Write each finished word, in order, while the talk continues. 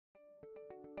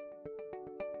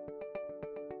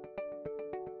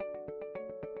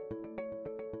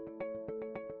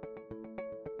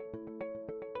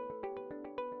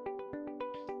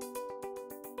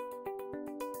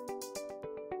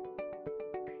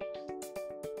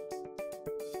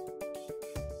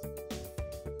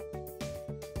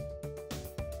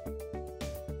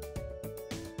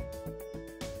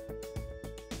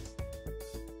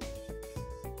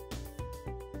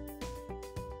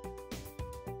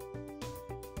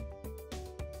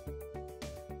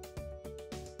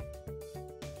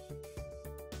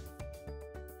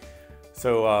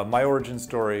So my origin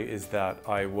story is that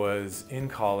I was in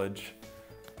college.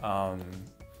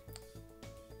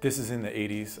 This is in the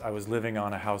 80s. I was living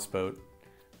on a houseboat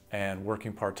and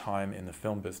working part-time in the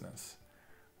film business.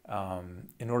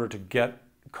 In order to get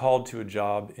called to a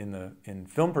job in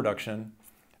film production,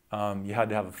 you had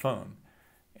to have a phone.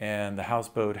 And the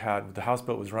houseboat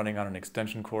was running on an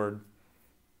extension cord.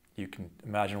 You can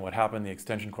imagine what happened. The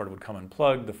extension cord would come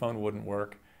unplugged, the phone wouldn't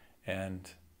work, and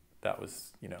that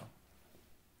was,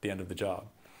 the end of the job.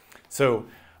 So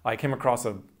I came across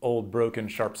an old broken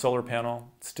Sharp solar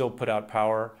panel, still put out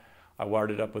power. I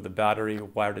wired it up with a battery,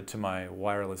 wired it to my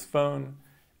wireless phone,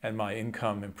 and my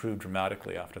income improved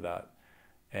dramatically after that.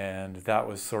 And that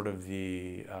was sort of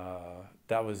the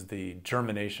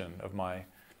germination of my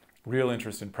real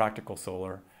interest in practical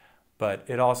solar. But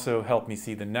it also helped me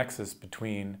see the nexus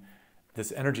between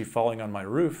this energy falling on my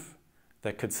roof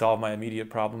that could solve my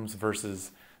immediate problems versus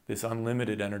this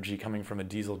unlimited energy coming from a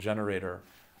diesel generator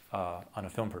on a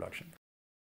film production.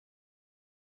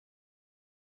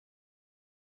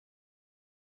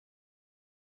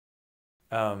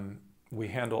 We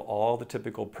handle all the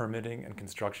typical permitting and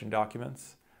construction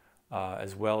documents,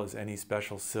 as well as any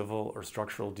special civil or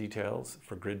structural details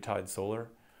for grid-tied solar,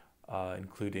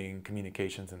 including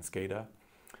communications and SCADA.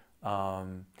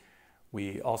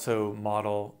 We also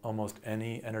model almost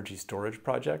any energy storage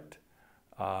project.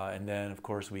 And then, of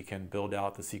course, we can build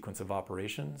out the sequence of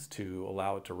operations to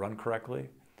allow it to run correctly.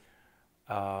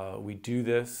 We do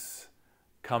this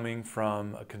coming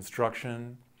from a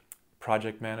construction,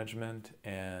 project management,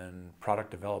 and product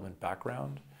development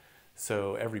background.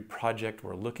 So every project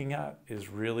we're looking at is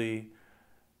really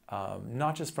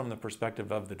not just from the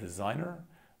perspective of the designer,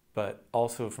 but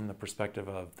also from the perspective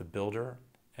of the builder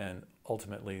and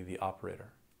ultimately the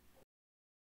operator.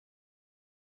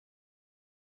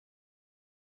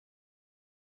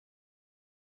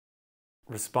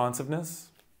 Responsiveness,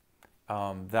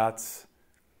 that's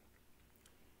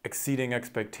exceeding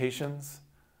expectations,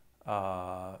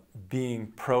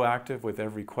 being proactive with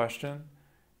every question,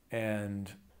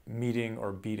 and meeting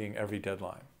or beating every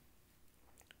deadline.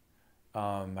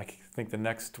 I think the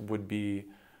next would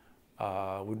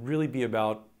really be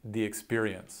about the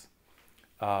experience.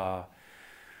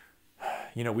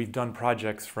 We've done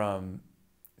projects from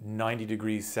 90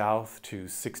 degrees south to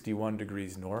 61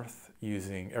 degrees north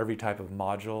using every type of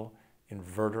module,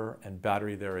 inverter, and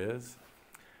battery there is.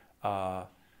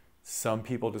 Some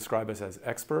people describe us as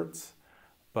experts,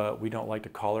 but we don't like to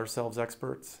call ourselves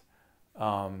experts.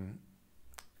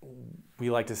 We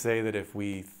like to say that if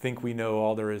we think we know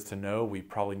all there is to know, we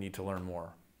probably need to learn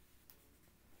more.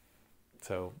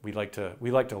 So we like to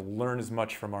learn as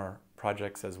much from our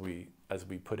projects as we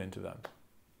put into them.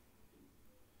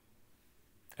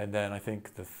 And then I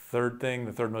think the third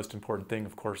most important thing,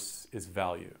 of course, is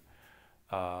value.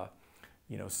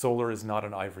 Solar is not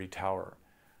an ivory tower.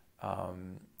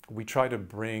 We try to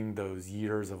bring those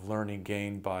years of learning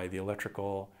gained by the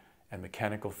electrical and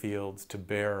mechanical fields to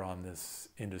bear on this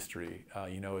industry.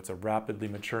 It's a rapidly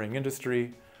maturing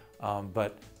industry,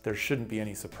 but there shouldn't be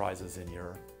any surprises in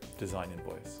your design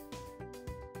invoice.